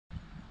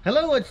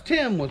Hello, it's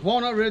Tim with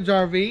Walnut Ridge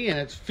RV, and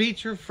it's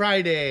Feature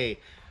Friday.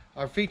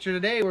 Our feature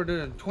today, we're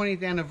doing a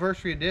 20th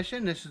anniversary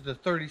edition. This is the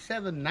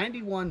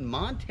 3791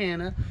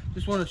 Montana.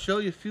 Just want to show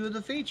you a few of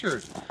the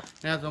features.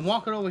 Now, as I'm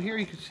walking over here,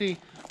 you can see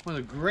one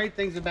of the great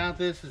things about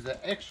this is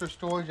the extra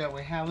storage that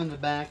we have in the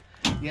back.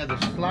 You have the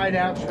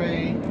slide-out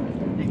tray.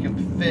 You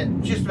can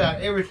fit just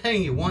about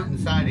everything you want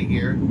inside of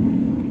here.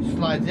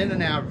 Slides in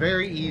and out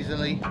very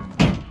easily.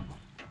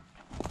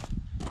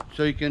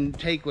 So you can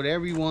take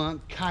whatever you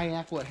want,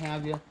 kayak, what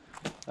have you.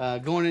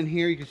 Going in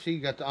here, you can see you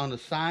got on the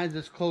sides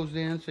that's closed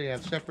in, so you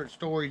have separate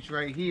storage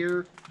right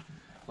here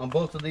on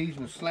both of these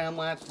with slam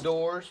latch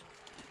doors.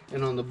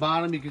 And on the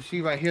bottom, you can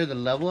see right here the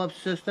level up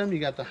system. You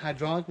got the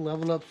hydraulic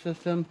level up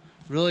system,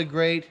 really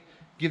great.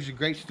 Gives you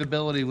great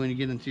stability when you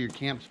get into your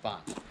camp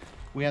spots.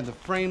 We have the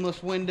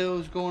frameless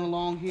windows going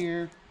along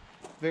here,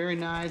 very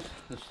nice.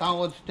 The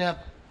solid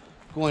step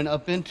going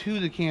up into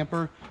the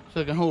camper, so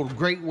it can hold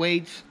great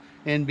weights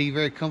and be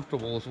very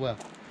comfortable as well.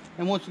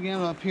 And once again,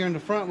 up here in the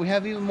front, we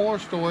have even more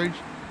storage.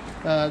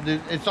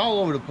 It's all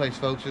over the place,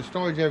 folks. There's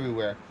storage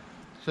everywhere.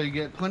 So you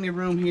get plenty of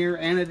room here,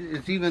 and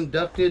it's even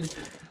ducted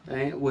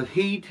with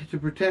heat to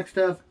protect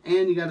stuff,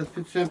 and you got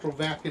a central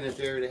vac in this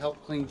area to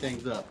help clean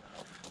things up.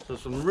 So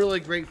some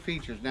really great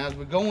features. Now, as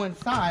we go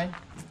inside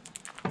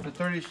the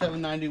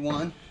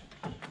 3791,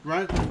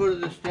 right at the foot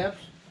of the steps,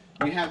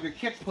 you have your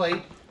kick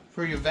plate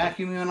for your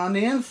vacuuming on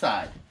the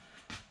inside.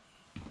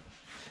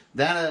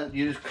 That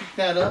you just pick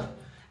that up,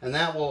 and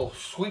that will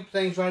sweep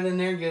things right in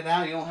there and get it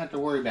out. You don't have to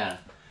worry about it.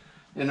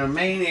 And our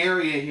main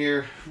area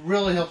here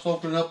really helps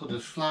open it up with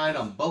a slide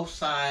on both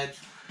sides.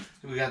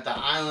 We got the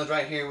island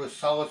right here with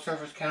solid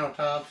surface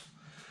countertops,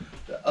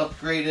 the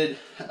upgraded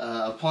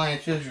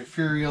appliances, your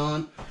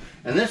Furrion,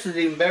 and this is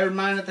even better than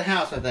mine at the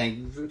house. I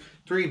think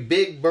 3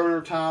 big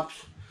burner tops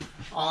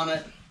on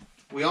it.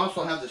 We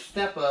also have the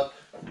step up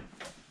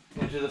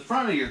into the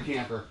front of your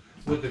camper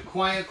with the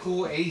Quiet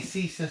Cool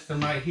AC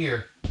system right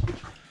here.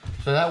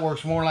 So that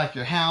works more like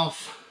your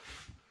house.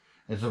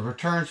 It's a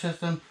return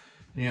system.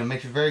 You know,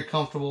 makes it very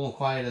comfortable and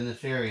quiet in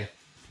this area.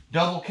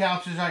 Double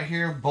couches right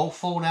here, both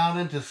fold out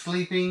into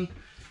sleeping.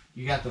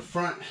 You got the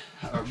front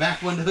or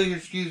back window here,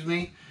 excuse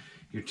me.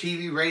 Your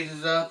TV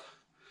raises up.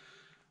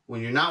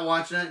 When you're not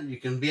watching it, you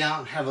can be out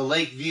and have a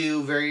lake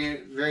view.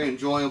 Very, very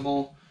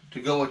enjoyable to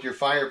go with your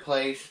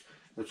fireplace,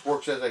 which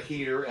works as a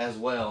heater as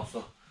well.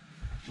 So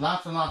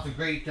lots and lots of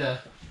great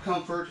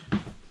comfort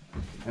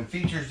and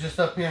features just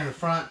up here in the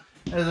front.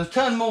 There's a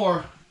ton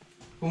more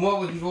from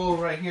what we can go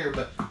over right here,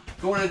 but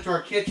going into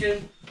our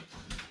kitchen,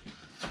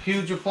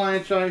 huge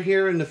appliance right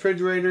here in the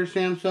refrigerator,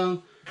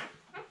 Samsung.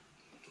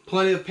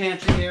 Plenty of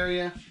pantry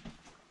area,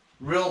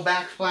 real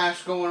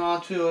backsplash going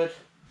on to it.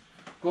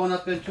 Going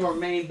up into our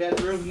main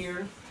bedroom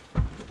here.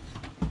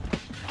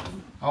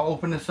 I'll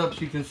open this up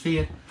so you can see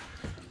it.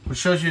 Which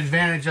shows you the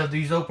advantage of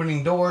these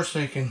opening doors, so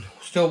you can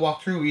still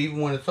walk through even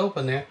when it's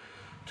open there,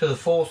 to the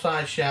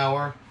full-size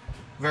shower.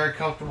 Very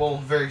comfortable,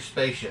 very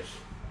spacious.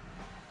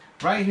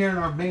 Right here in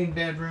our main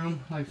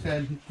bedroom, like I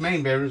said,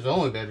 main bedroom is the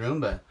only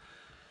bedroom, but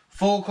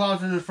full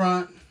closet in the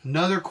front,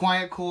 another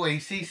Quiet Cool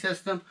AC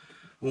system.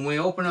 When we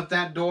open up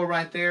that door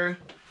right there,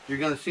 you're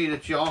going to see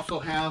that you also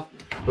have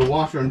the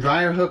washer and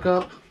dryer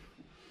hookup,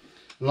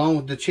 along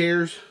with the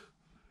chairs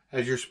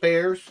as your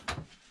spares.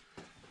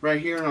 Right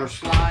here in our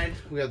slide,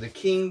 we have the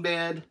king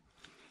bed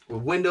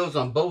with windows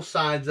on both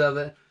sides of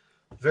it.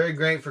 Very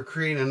great for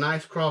creating a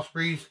nice cross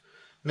breeze,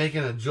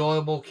 making an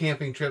enjoyable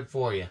camping trip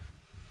for you.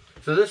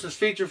 So this is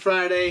Feature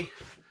Friday.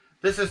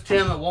 This is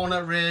Tim at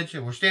Walnut Ridge,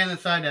 and we're standing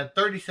inside that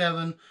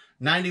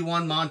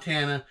 3791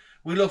 Montana.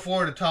 We look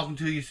forward to talking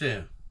to you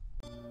soon.